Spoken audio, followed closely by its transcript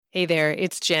Hey there,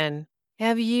 it's Jen.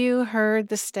 Have you heard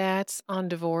the stats on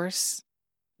divorce?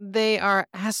 They are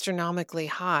astronomically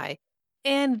high,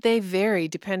 and they vary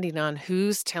depending on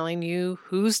who's telling you,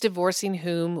 who's divorcing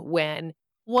whom, when,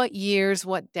 what years,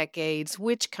 what decades,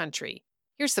 which country.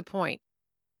 Here's the point.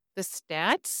 The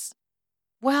stats?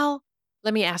 Well,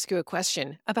 let me ask you a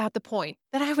question about the point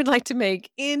that I would like to make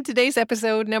in today's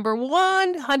episode number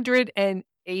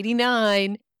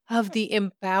 189 of the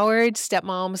Empowered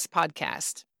Stepmoms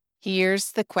podcast.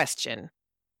 Here's the question.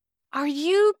 Are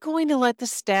you going to let the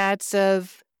stats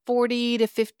of 40 to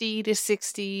 50 to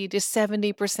 60 to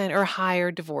 70% or higher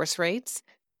divorce rates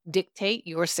dictate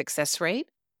your success rate?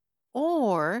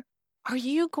 Or are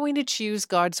you going to choose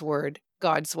God's word,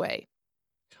 God's way?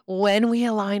 When we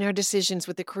align our decisions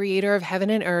with the creator of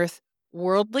heaven and earth,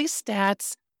 worldly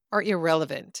stats are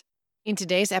irrelevant. In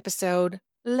today's episode,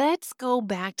 let's go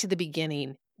back to the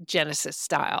beginning, Genesis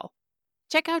style.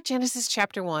 Check out Genesis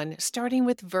chapter 1, starting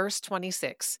with verse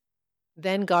 26.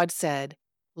 Then God said,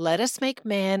 "Let us make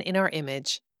man in our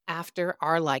image, after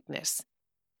our likeness,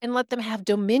 and let them have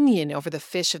dominion over the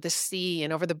fish of the sea,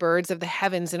 and over the birds of the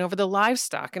heavens, and over the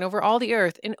livestock, and over all the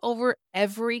earth, and over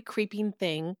every creeping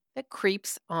thing that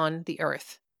creeps on the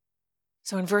earth."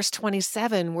 So in verse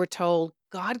 27, we're told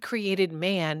God created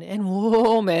man and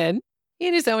woman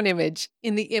in his own image.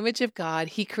 In the image of God,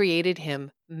 he created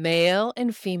him, male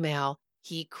and female,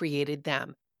 he created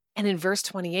them. And in verse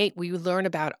 28, we learn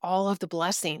about all of the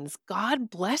blessings.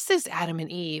 God blesses Adam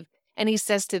and Eve, and he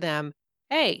says to them,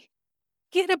 hey,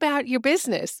 get about your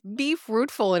business, be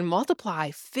fruitful and multiply,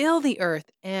 fill the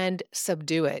earth and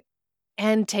subdue it.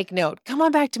 And take note, come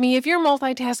on back to me. If you're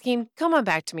multitasking, come on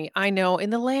back to me. I know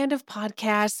in the land of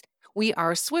podcasts, we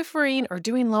are Swiffering or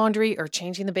doing laundry or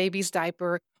changing the baby's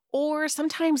diaper, or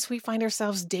sometimes we find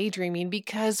ourselves daydreaming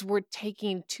because we're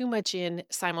taking too much in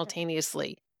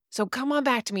simultaneously. So come on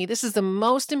back to me. This is the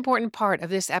most important part of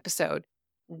this episode.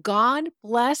 God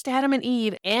blessed Adam and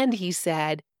Eve, and he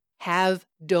said, have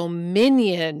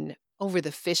dominion over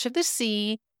the fish of the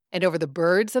sea, and over the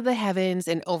birds of the heavens,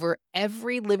 and over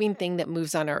every living thing that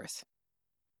moves on earth.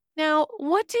 Now,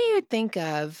 what do you think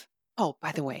of? Oh,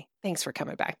 by the way, thanks for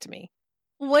coming back to me.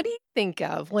 What do you think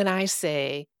of when I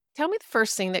say, tell me the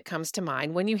first thing that comes to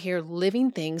mind when you hear living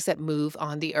things that move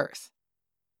on the earth?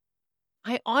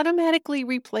 I automatically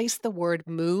replace the word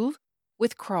move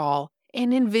with crawl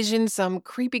and envision some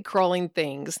creepy crawling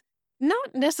things.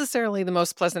 Not necessarily the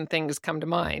most pleasant things come to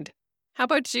mind. How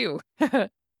about you?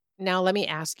 Now, let me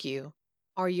ask you,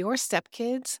 are your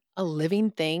stepkids a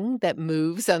living thing that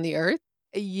moves on the earth?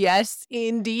 Yes,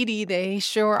 indeedy, they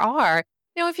sure are.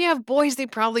 Now, if you have boys, they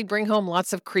probably bring home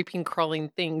lots of creeping, crawling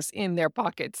things in their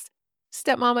pockets.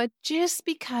 Stepmama, just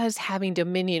because having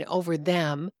dominion over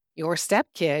them, your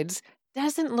stepkids,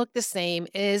 doesn't look the same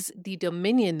as the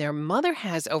dominion their mother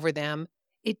has over them,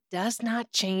 it does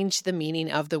not change the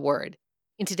meaning of the word.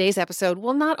 In today's episode,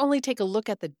 we'll not only take a look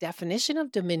at the definition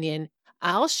of dominion,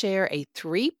 I'll share a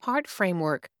 3-part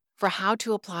framework for how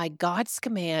to apply God's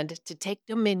command to take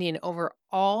dominion over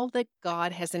all that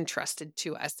God has entrusted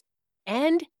to us.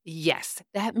 And yes,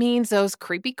 that means those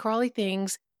creepy crawly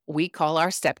things we call our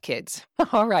stepkids.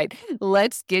 All right,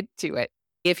 let's get to it.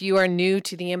 If you are new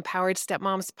to the Empowered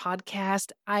Stepmoms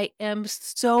podcast, I am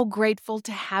so grateful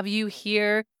to have you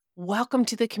here. Welcome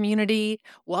to the community.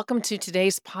 Welcome to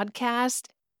today's podcast.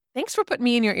 Thanks for putting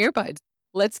me in your earbuds.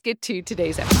 Let's get to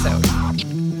today's episode.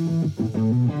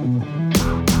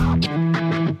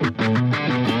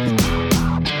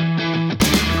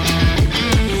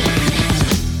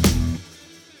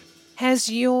 Has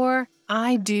your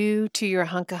I do to your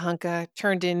hunka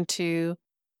turned into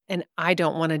an I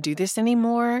don't want to do this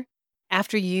anymore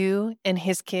after you and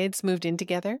his kids moved in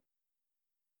together?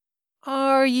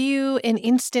 Are you an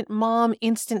instant mom,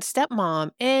 instant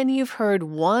stepmom, and you've heard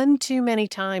one too many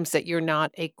times that you're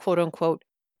not a quote unquote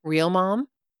real mom?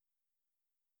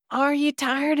 Are you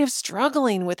tired of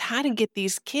struggling with how to get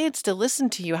these kids to listen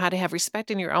to you, how to have respect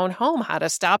in your own home, how to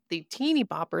stop the teeny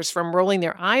boppers from rolling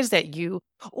their eyes at you,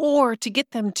 or to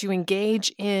get them to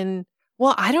engage in,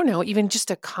 well, I don't know, even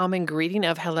just a common greeting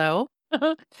of hello?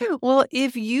 Well,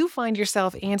 if you find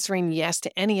yourself answering yes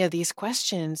to any of these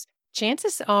questions,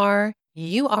 chances are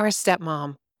you are a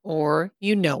stepmom or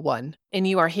you know one, and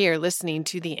you are here listening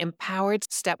to the Empowered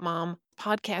Stepmom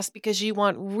podcast because you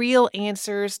want real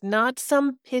answers, not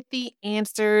some pithy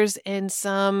answers and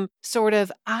some sort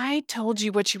of I told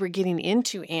you what you were getting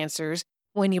into answers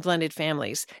when you blended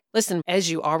families. Listen,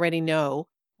 as you already know,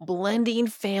 blending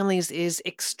families is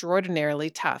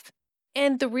extraordinarily tough.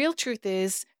 And the real truth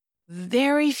is,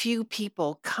 very few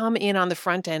people come in on the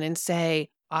front end and say,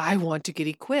 I want to get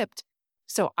equipped.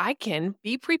 so I can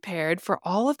be prepared for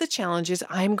all of the challenges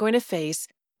I'm going to face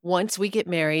once we get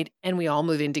married and we all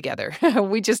move in together.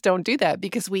 We just don't do that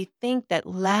because we think that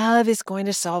love is going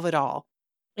to solve it all.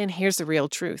 And here's the real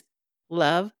truth.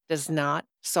 Love does not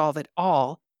solve it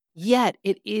all, yet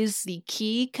it is the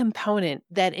key component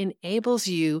that enables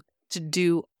you to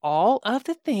do all of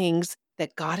the things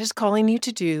that God is calling you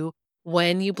to do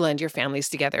when you blend your families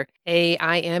together. Hey,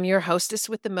 I am your hostess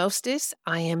with the mostest.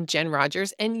 I am Jen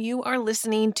Rogers, and you are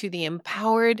listening to the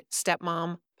Empowered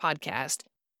Stepmom podcast.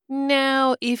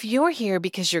 Now, if you're here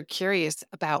because you're curious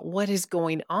about what is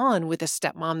going on with a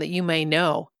stepmom that you may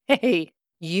know, hey,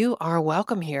 you are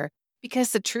welcome here.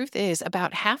 Because the truth is,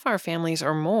 about half our families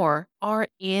or more are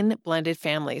in blended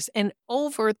families, and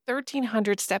over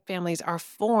 1,300 step families are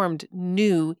formed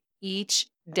new each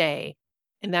day.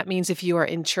 And that means if you are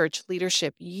in church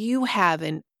leadership, you have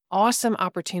an awesome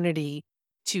opportunity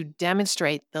to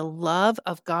demonstrate the love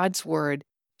of God's word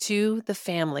to the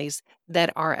families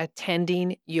that are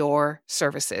attending your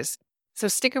services. So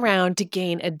stick around to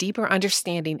gain a deeper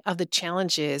understanding of the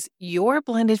challenges your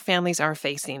blended families are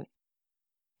facing.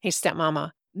 Hey,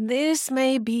 stepmama, this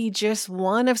may be just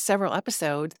one of several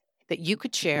episodes that you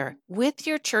could share with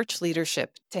your church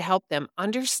leadership to help them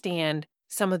understand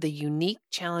some of the unique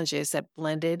challenges that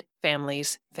blended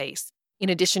families face. In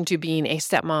addition to being a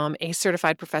stepmom, a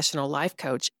certified professional life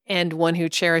coach, and one who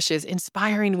cherishes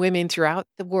inspiring women throughout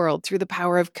the world through the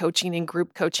power of coaching and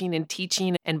group coaching and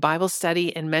teaching and Bible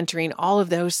study and mentoring, all of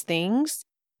those things,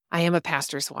 I am a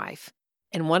pastor's wife.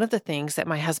 And one of the things that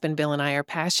my husband Bill and I are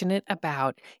passionate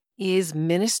about is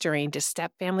ministering to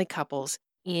step family couples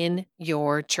in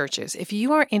your churches. If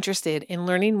you are interested in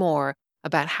learning more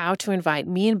about how to invite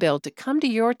me and Bill to come to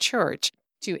your church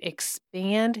to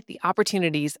expand the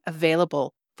opportunities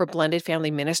available for blended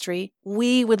family ministry,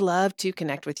 we would love to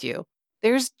connect with you.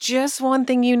 There's just one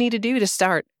thing you need to do to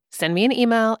start. Send me an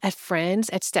email at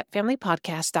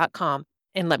friends@stepfamilypodcast.com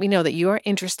and let me know that you are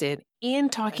interested in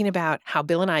talking about how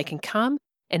Bill and I can come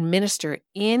and minister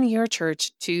in your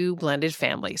church to blended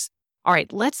families. All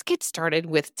right, let's get started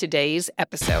with today's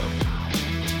episode.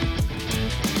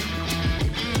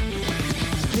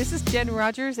 This is Jen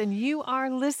Rogers, and you are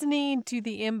listening to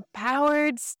the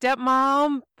Empowered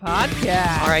Stepmom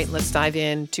podcast. All right, let's dive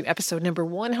into episode number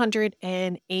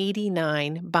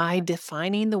 189 by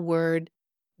defining the word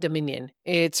dominion.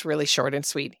 It's really short and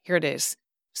sweet. Here it is: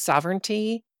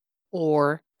 sovereignty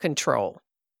or control.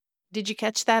 Did you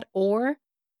catch that or?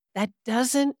 That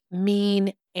doesn't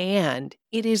mean and,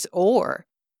 it is or.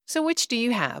 So which do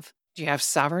you have? Do you have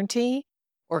sovereignty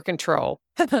or control?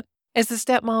 As the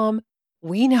stepmom,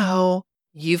 we know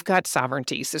you've got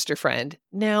sovereignty, sister friend.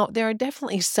 Now, there are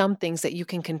definitely some things that you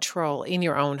can control in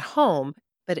your own home,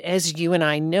 but as you and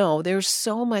I know, there's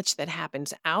so much that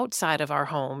happens outside of our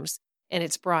homes, and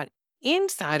it's brought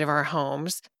inside of our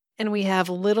homes, and we have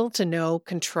little to no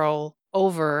control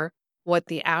over what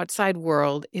the outside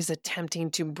world is attempting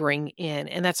to bring in.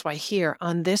 And that's why here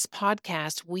on this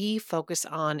podcast, we focus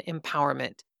on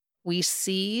empowerment. We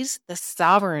seize the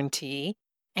sovereignty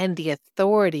and the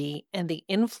authority and the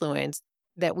influence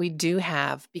that we do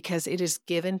have because it is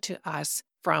given to us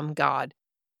from God.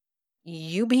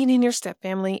 You being in your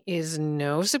stepfamily is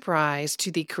no surprise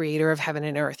to the creator of heaven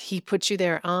and earth. He put you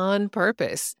there on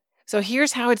purpose. So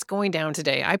here's how it's going down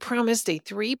today. I promised a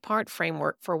 3-part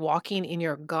framework for walking in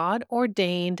your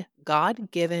God-ordained,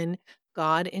 God-given,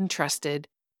 God-entrusted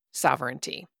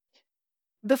sovereignty.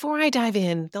 Before I dive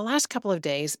in, the last couple of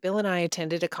days, Bill and I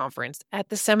attended a conference at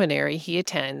the seminary he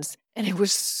attends, and it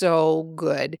was so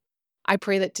good. I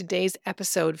pray that today's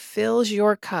episode fills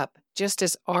your cup just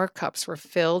as our cups were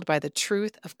filled by the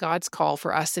truth of God's call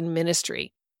for us in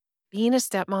ministry. Being a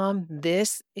stepmom,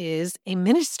 this is a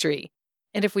ministry.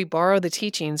 And if we borrow the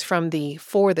teachings from the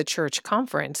For the Church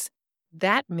conference,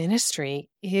 that ministry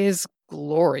is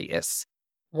glorious.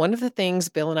 One of the things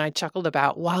Bill and I chuckled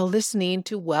about while listening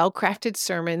to well-crafted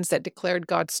sermons that declared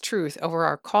God's truth over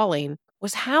our calling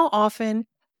was how often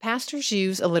pastors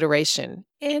use alliteration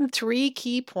and 3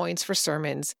 key points for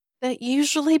sermons that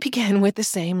usually begin with the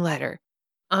same letter.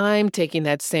 I'm taking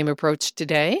that same approach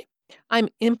today. I'm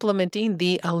implementing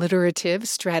the alliterative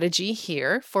strategy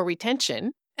here for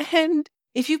retention. And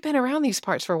if you've been around these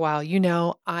parts for a while, you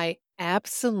know I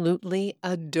absolutely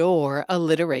adore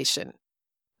alliteration.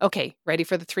 Okay, ready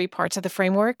for the 3 parts of the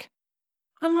framework?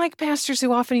 Unlike pastors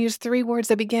who often use 3 words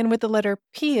that begin with the letter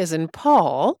P as in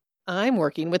Paul, I'm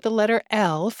working with the letter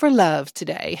L for love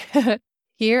today.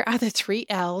 Here are the 3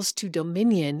 L's to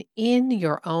dominion in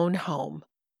your own home.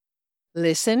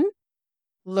 Listen,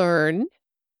 learn,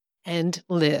 and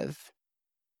live.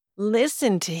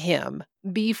 Listen to him,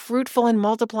 be fruitful and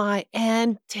multiply,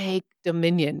 and take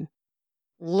dominion.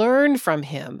 Learn from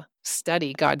him,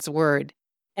 study God's word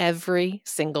every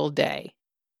single day.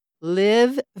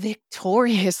 Live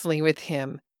victoriously with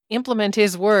him. Implement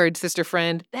his word, sister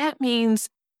friend. That means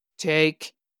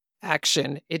take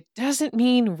action. It doesn't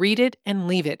mean read it and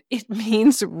leave it. It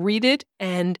means read it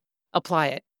and apply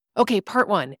it. Okay, part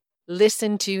 1.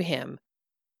 Listen to him.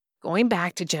 Going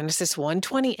back to Genesis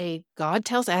 1:28, God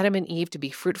tells Adam and Eve to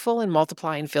be fruitful and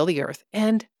multiply and fill the earth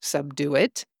and subdue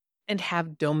it and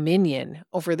have dominion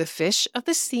over the fish of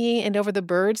the sea and over the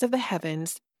birds of the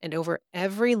heavens and over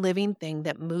every living thing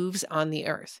that moves on the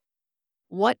earth.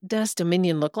 What does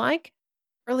dominion look like?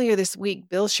 Earlier this week,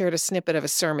 Bill shared a snippet of a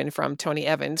sermon from Tony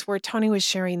Evans where Tony was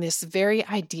sharing this very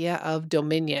idea of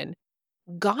dominion.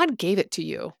 God gave it to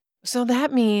you. So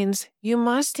that means you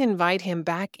must invite him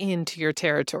back into your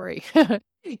territory.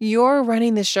 You're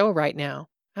running the show right now.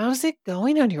 How's it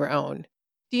going on your own?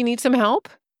 Do you need some help?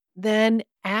 Then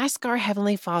ask our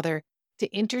Heavenly Father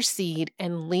to intercede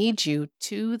and lead you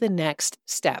to the next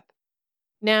step.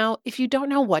 Now, if you don't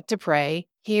know what to pray,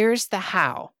 here's the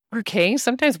how. Okay,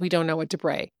 sometimes we don't know what to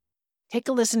pray. Take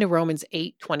a listen to Romans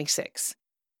 8:26.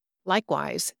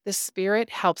 Likewise, the Spirit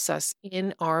helps us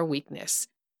in our weakness,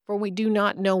 for we do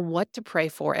not know what to pray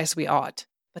for as we ought,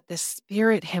 but the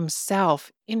Spirit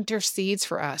himself intercedes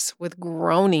for us with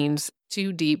groanings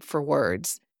too deep for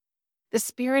words. The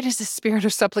Spirit is a spirit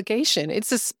of supplication.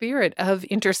 It's a spirit of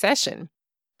intercession.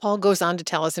 Paul goes on to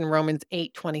tell us in Romans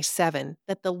 8:27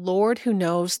 that the Lord who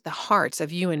knows the hearts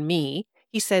of you and me,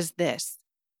 he says this,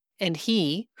 and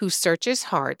he who searches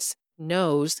hearts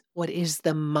knows what is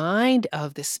the mind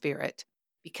of the Spirit,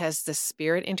 because the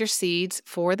Spirit intercedes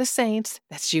for the saints,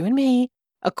 that's you and me,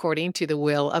 according to the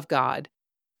will of God.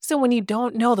 So when you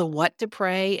don't know the what to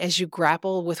pray as you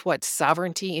grapple with what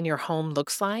sovereignty in your home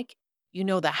looks like, you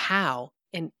know the how,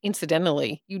 and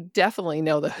incidentally, you definitely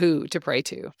know the who to pray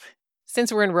to.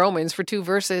 Since we're in Romans for 2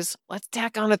 verses, let's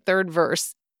tack on a third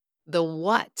verse. The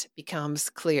what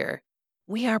becomes clear.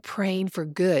 We are praying for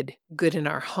good in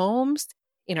our homes,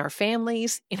 in our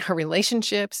families, in our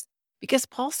relationships, because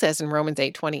Paul says in Romans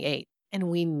 8:28,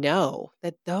 and we know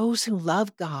that those who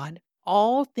love God,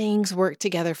 all things work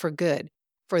together for good,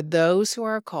 for those who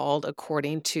are called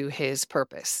according to his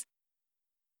purpose.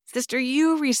 Sister,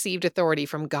 you received authority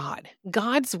from God.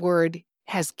 God's word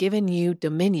has given you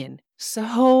dominion.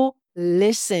 So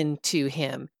listen to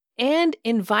him and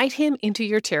invite him into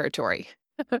your territory.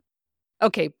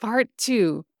 Okay, part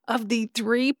 2 of the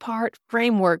 3-part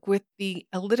framework with the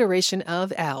alliteration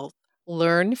of L.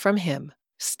 Learn from him.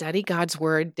 Study God's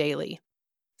word daily.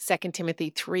 2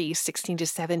 Timothy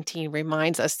 3:16-17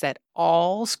 reminds us that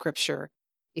all scripture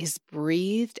is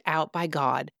breathed out by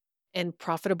God and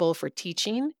profitable for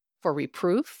teaching, for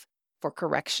reproof, for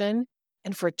correction,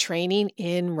 and for training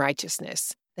in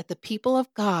righteousness, that the people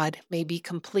of God may be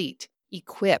complete,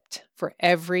 equipped for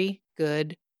every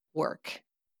good work.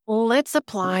 Let's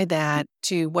apply that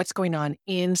to what's going on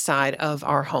inside of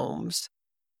our homes.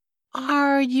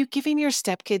 Are you giving your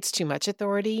stepkids too much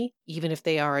authority, even if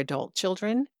they are adult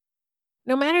children?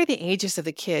 No matter the ages of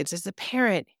the kids, as a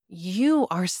parent, you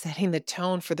are setting the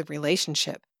tone for the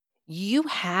relationship. You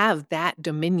have that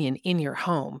dominion in your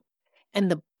home.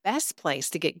 And the best place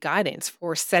to get guidance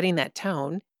for setting that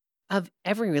tone of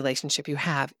every relationship you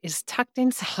have is tucked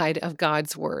inside of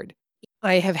God's word.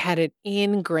 I have had it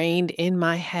ingrained in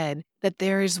my head that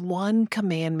there is one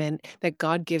commandment that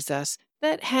God gives us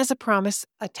that has a promise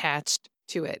attached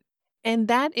to it. And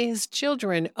that is,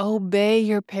 children, obey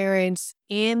your parents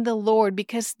in the Lord,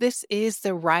 because this is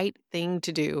the right thing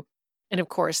to do. And of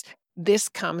course, this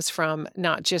comes from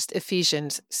not just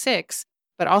Ephesians 6,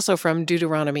 but also from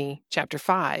Deuteronomy chapter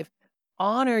 5.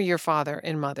 Honor your father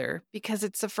and mother, because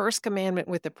it's the first commandment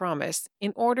with the promise,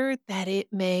 in order that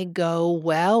it may go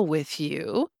well with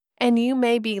you and you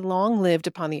may be long-lived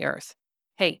upon the earth.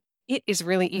 Hey, it is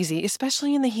really easy,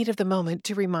 especially in the heat of the moment,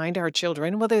 to remind our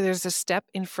children, whether there's a step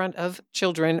in front of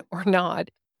children or not,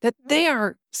 that they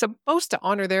are supposed to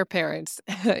honor their parents.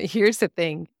 Here's the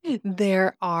thing.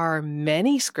 There are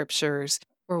many scriptures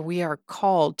where we are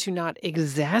called to not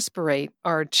exasperate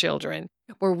our children,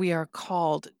 where we are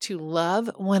called to love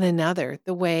one another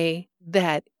the way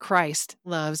that Christ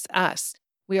loves us.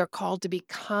 We are called to be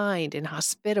kind and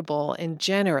hospitable and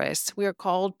generous. We are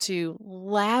called to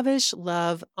lavish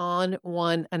love on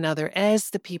one another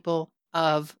as the people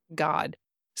of God.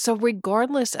 So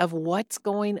regardless of what's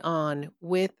going on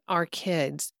with our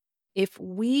kids, if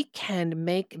we can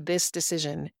make this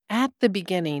decision at the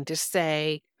beginning to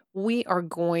say, we are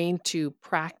going to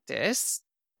practice,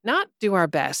 not do our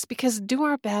best, because do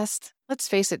our best, let's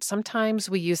face it, sometimes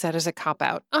we use that as a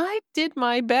cop-out. I did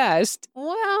my best.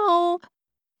 Well,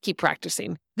 keep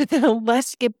practicing.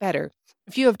 Let's get better.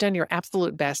 If you have done your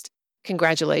absolute best,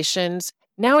 congratulations.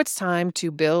 Now it's time to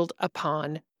build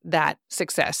upon that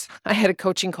success. I had a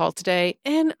coaching call today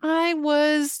and I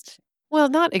was, well,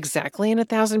 not exactly in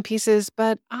 1,000 pieces,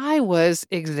 but I was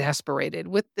exasperated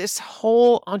with this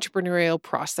whole entrepreneurial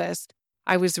process.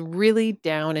 I was really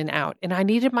down and out, and I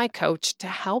needed my coach to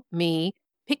help me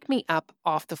pick me up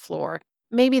off the floor.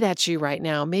 Maybe that's you right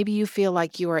now. Maybe you feel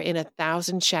like you are in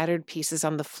 1,000 shattered pieces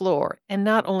on the floor. And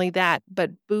not only that,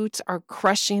 but boots are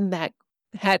crushing that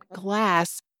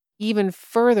glass even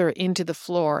further into the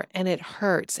floor, and it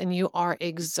hurts, and you are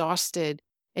exhausted,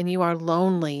 and you are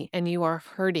lonely, and you are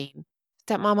hurting.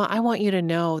 Stepmama, I want you to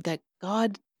know that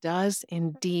God does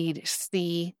indeed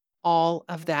see all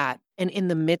of that. And in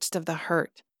the midst of the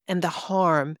hurt and the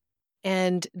harm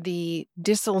and the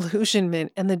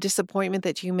disillusionment and the disappointment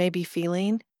that you may be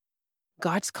feeling,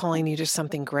 God's calling you to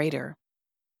something greater.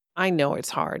 I know it's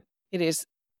hard. It is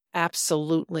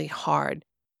absolutely hard.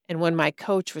 And when my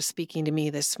coach was speaking to me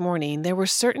this morning, there were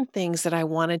certain things that I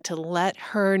wanted to let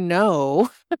her know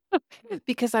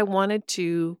because I wanted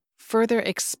to further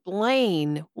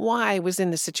explain why I was in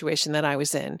the situation that I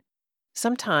was in.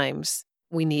 Sometimes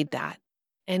we need that.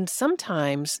 And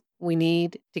sometimes we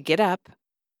need to get up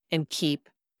and keep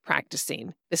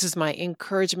practicing. This is my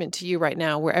encouragement to you right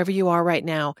now, wherever you are right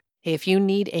now. Hey, if you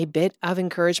need a bit of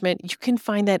encouragement, you can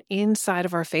find that inside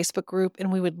of our Facebook group,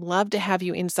 and we would love to have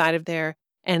you inside of there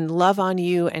and love on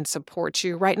you and support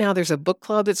you. Right now, there's a book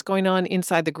club that's going on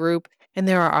inside the group, and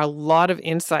there are a lot of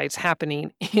insights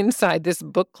happening inside this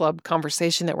book club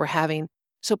conversation that we're having.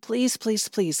 So please, please,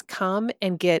 please come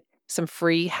and get some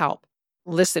free help.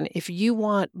 Listen, if you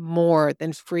want more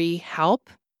than free help,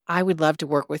 I would love to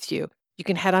work with you. You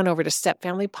can head on over to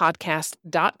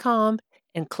stepfamilypodcast.com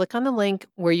and click on the link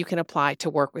where you can apply to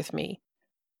work with me.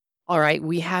 All right,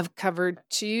 we have covered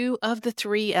 2 of the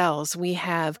 3 L's. We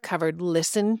have covered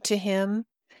listen to him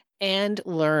and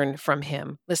learn from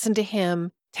him. Listen to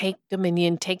him, take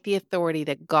dominion, take the authority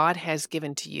that God has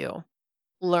given to you.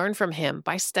 Learn from him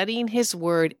by studying his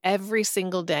word every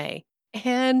single day.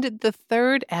 And the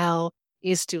 3rd L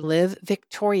is to live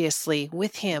victoriously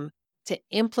with him, to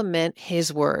implement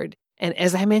his word. And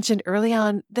as I mentioned early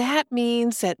on, that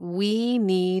means that we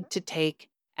need to take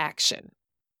action.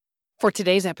 For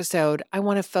today's episode, I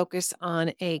want to focus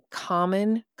on a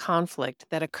common conflict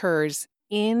that occurs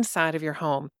inside of your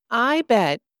home. I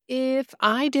bet if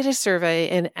I did a survey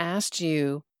and asked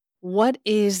you, what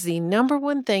is the number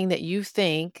one thing that you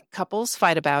think couples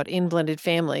fight about in blended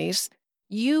families,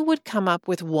 you would come up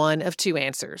with one of 2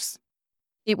 answers.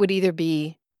 It would either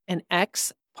be an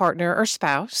ex-partner or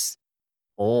spouse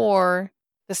or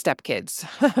the stepkids.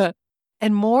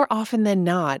 And more often than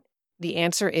not, the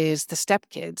answer is the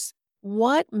stepkids.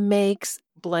 What makes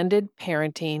blended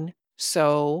parenting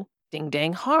so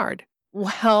ding-dang hard?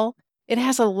 Well, it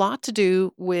has a lot to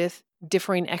do with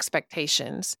differing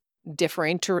expectations,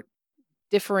 differing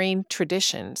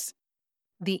traditions,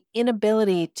 the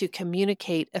inability to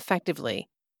communicate effectively.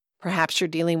 Perhaps you're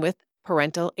dealing with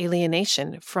parental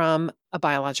alienation from a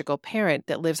biological parent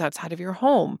that lives outside of your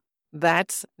home.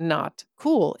 That's not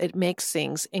cool. It makes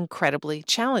things incredibly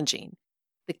challenging.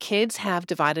 The kids have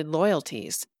divided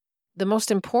loyalties. The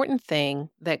most important thing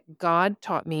that God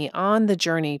taught me on the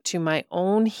journey to my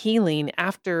own healing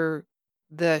after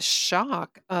the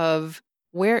shock of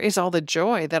where is all the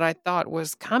joy that I thought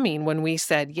was coming when we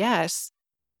said yes,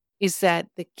 is that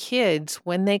the kids,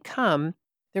 when they come,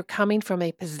 they're coming from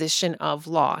a position of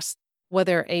loss.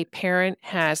 Whether a parent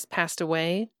has passed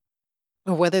away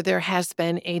or whether there has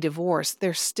been a divorce,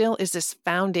 there still is this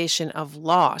foundation of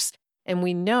loss. And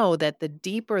we know that the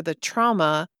deeper the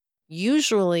trauma,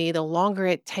 usually the longer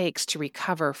it takes to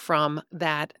recover from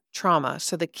that trauma.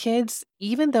 So the kids,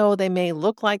 even though they may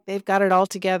look like they've got it all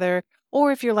together,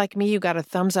 or if you're like me, you got a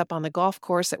thumbs up on the golf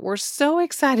course that we're so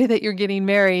excited that you're getting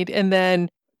married, and then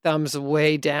thumbs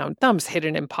way down, thumbs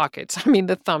hidden in pockets. I mean,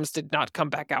 the thumbs did not come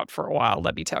back out for a while,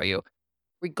 let me tell you.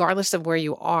 Regardless of where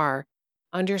you are,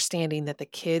 understanding that the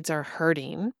kids are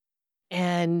hurting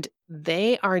and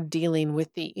they are dealing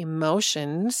with the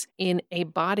emotions in a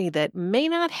body that may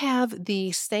not have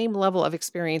the same level of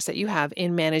experience that you have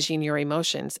in managing your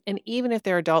emotions. And even if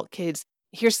they're adult kids,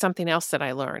 here's something else that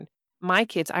I learned. My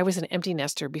kids, I was an empty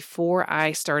nester before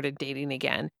I started dating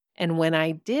again. And when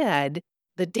I did,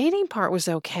 the dating part was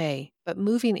okay, but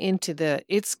moving into the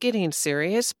it's getting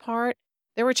serious part,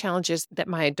 there were challenges that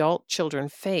my adult children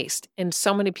faced. And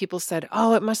so many people said,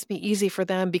 oh, it must be easy for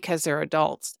them because they're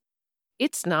adults.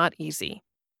 It's not easy.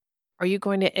 Are you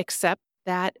going to accept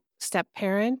that step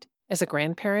parent, as a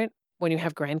grandparent, when you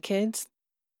have grandkids,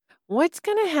 what's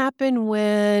going to happen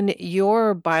when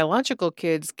your biological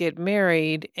kids get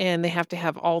married and they have to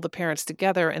have all the parents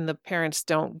together and the parents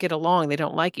don't get along? They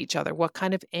don't like each other. What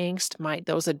kind of angst might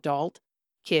those adult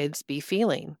kids be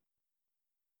feeling?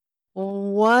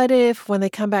 What if when they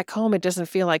come back home, it doesn't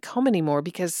feel like home anymore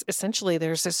because essentially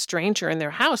there's a stranger in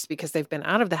their house because they've been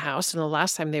out of the house, and the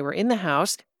last time they were in the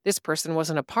house, this person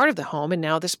wasn't a part of the home, and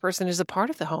now this person is a part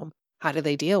of the home. How do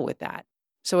they deal with that?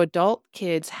 So adult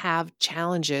kids have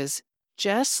challenges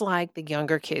just like the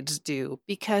younger kids do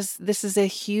because this is a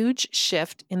huge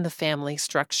shift in the family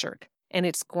structure, and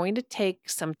it's going to take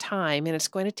some time, and it's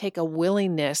going to take a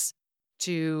willingness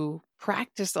to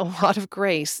practice a lot of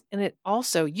grace. And it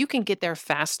also, you can get there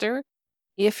faster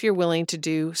if you're willing to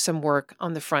do some work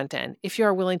on the front end, if you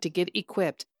are willing to get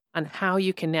equipped on how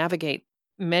you can navigate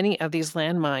many of these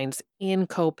landmines in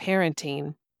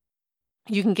co-parenting.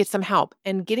 You can get some help.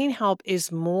 And getting help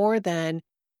is more than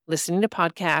listening to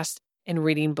podcasts and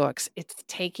reading books. It's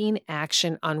taking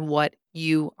action on what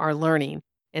you are learning.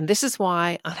 And this is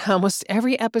why on almost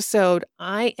every episode,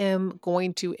 I am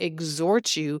going to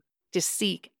exhort you to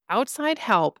seek outside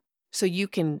help so you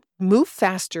can move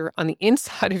faster on the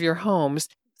inside of your homes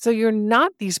so you're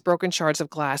not these broken shards of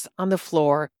glass on the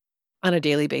floor on a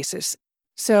daily basis.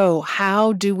 So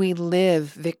how do we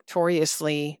live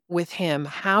victoriously with Him?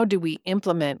 How do we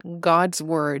implement God's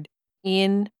word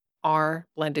in our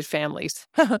blended families?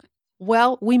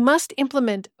 Well, we must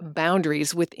implement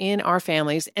boundaries within our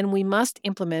families, and we must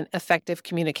implement effective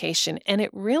communication. And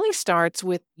it really starts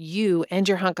with you and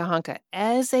your hunka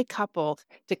as a couple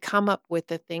to come up with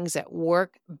the things that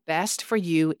work best for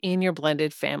you in your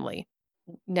blended family.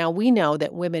 Now, we know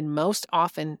that women most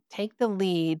often take the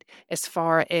lead as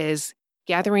far as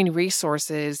gathering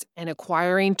resources and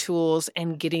acquiring tools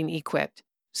and getting equipped.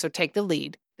 So take the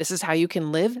lead. This is how you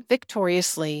can live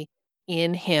victoriously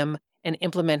in Him and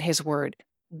implement His word.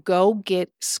 Go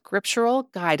get scriptural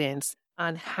guidance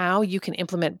on how you can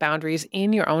implement boundaries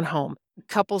in your own home.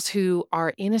 Couples who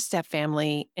are in a step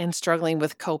family and struggling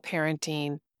with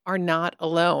co-parenting are not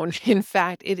alone. In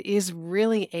fact, it is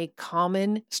really a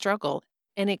common struggle,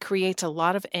 and it creates a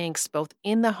lot of angst both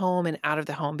in the home and out of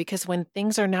the home, because when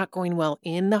things are not going well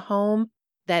in the home,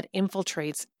 that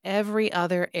infiltrates every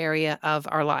other area of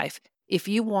our life. If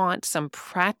you want some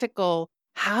practical,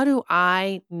 how do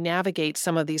I navigate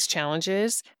some of these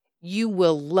challenges? You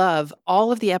will love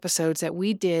all of the episodes that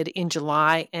we did in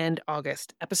July and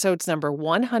August, episodes number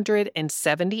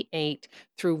 178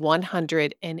 through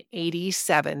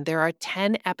 187. There are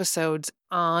 10 episodes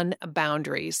on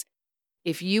boundaries.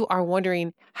 If you are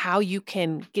wondering how you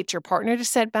can get your partner to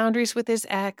set boundaries with his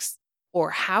ex,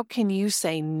 or how can you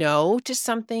say no to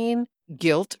something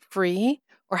guilt-free,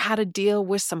 or how to deal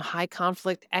with some high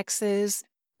conflict exes,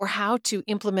 or how to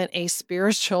implement a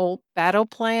spiritual battle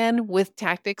plan with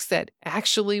tactics that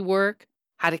actually work,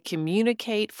 how to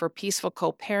communicate for peaceful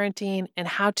co-parenting, and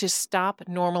how to stop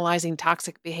normalizing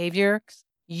toxic behavior,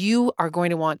 you are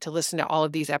going to want to listen to all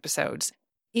of these episodes.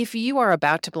 If you are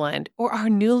about to blend or are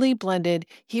newly blended,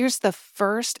 here's the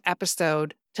first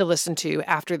episode to listen to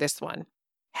after this one.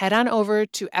 Head on over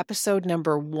to episode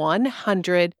number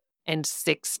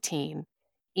 116.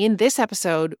 In this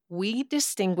episode, we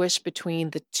distinguish between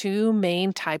the two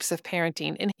main types of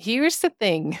parenting. And here's the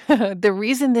thing. The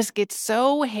reason this gets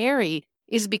so hairy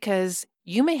is because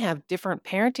you may have different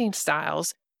parenting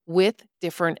styles with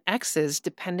different exes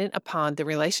dependent upon the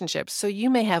relationship. So you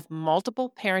may have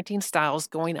multiple parenting styles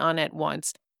going on at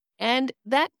once. And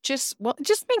that just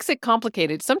makes it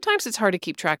complicated. Sometimes it's hard to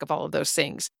keep track of all of those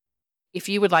things. If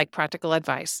you would like practical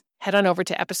advice, head on over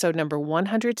to episode number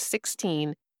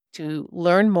 116 to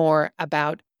learn more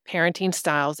about parenting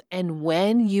styles and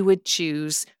when you would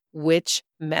choose which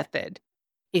method.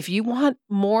 If you want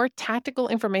more tactical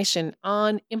information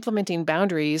on implementing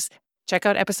boundaries, check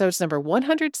out episodes number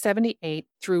 178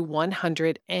 through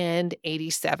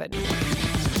 187.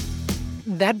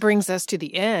 That brings us to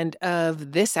the end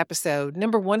of this episode,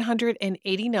 number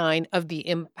 189 of the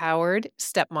Empowered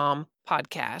Stepmom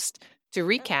podcast. To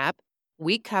recap,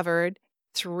 we covered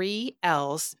 3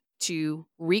 L's to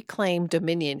reclaim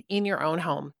dominion in your own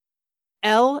home.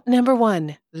 L number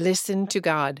 1, listen to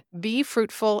God, be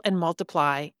fruitful and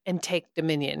multiply and take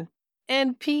dominion.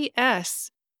 And P.S.,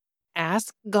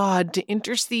 ask God to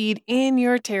intercede in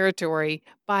your territory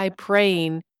by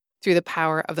praying through the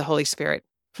power of the Holy Spirit.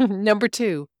 Number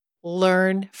 2,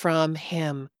 learn from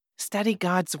Him. Study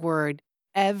God's word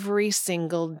every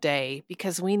single day,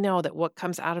 because we know that what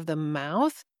comes out of the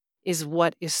mouth is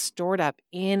what is stored up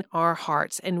in our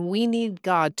hearts. And we need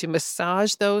God to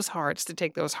massage those hearts, to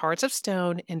take those hearts of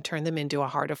stone and turn them into a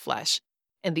heart of flesh.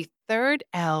 And the third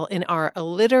L in our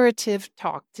alliterative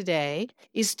talk today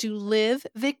is to live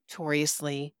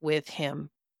victoriously with Him.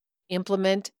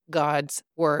 Implement God's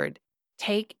word.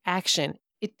 Take action.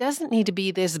 It doesn't need to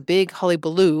be this big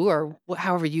hullabaloo, or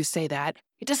however you say that.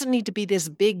 It doesn't need to be this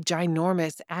big,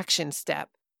 ginormous action step.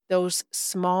 Those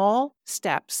small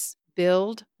steps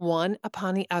build one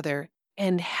upon the other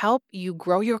and help you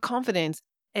grow your confidence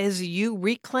as you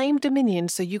reclaim dominion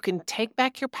so you can take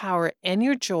back your power and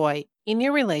your joy in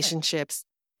your relationships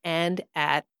and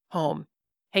at home.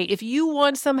 Hey, if you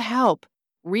want some help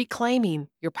reclaiming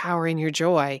your power and your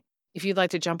joy, if you'd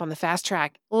like to jump on the fast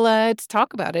track, let's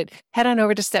talk about it. Head on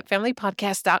over to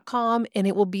stepfamilypodcast.com and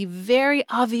it will be very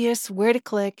obvious where to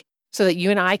click so that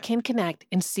you and I can connect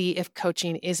and see if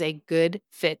coaching is a good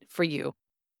fit for you.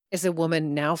 As a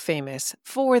woman now famous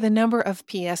for the number of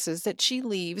PSs that she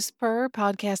leaves per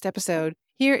podcast episode,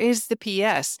 here is the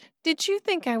PS. Did you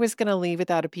think I was going to leave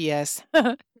without a PS?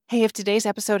 Hey, if today's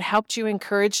episode helped you,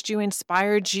 encouraged you,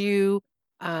 inspired you,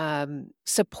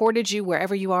 supported you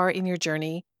wherever you are in your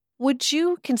journey, would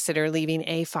you consider leaving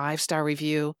a 5-star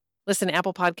review? Listen,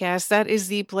 Apple Podcasts, that is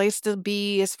the place to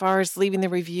be as far as leaving the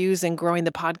reviews and growing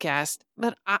the podcast.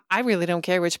 But I really don't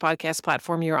care which podcast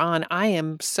platform you're on. I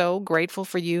am so grateful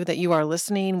for you that you are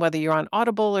listening, whether you're on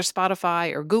Audible or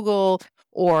Spotify or Google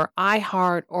or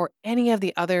iHeart or any of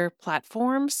the other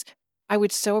platforms. I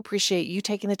would so appreciate you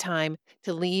taking the time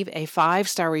to leave a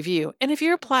 5-star review. And if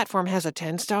your platform has a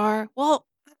 10-star, well,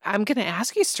 I'm going to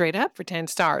ask you straight up for 10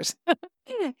 stars.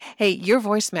 Hey, your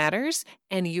voice matters,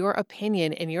 and your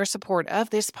opinion and your support of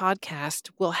this podcast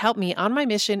will help me on my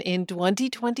mission in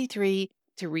 2023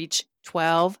 to reach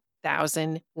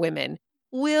 12,000 women.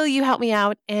 Will you help me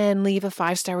out and leave a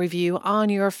 5-star review on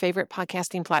your favorite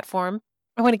podcasting platform?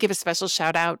 I want to give a special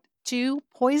shout out to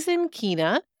Poison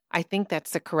Kina. I think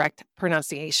that's the correct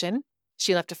pronunciation.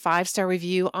 She left a 5-star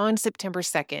review on September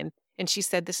 2nd, and she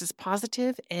said this is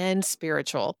positive and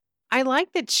spiritual. I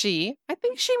like that I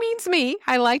think she means me.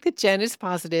 I like that Jen is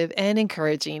positive and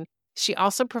encouraging. She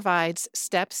also provides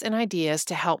steps and ideas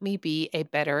to help me be a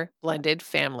better blended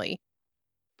family.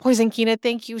 Poison Kina,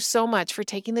 thank you so much for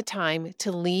taking the time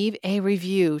to leave a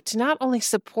review to not only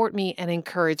support me and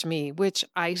encourage me, which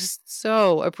I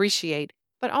so appreciate,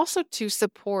 but also to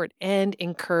support and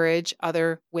encourage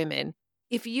other women.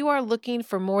 If you are looking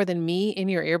for more than me in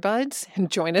your earbuds,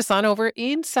 join us on over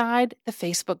inside the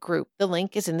Facebook group. The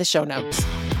link is in the show notes.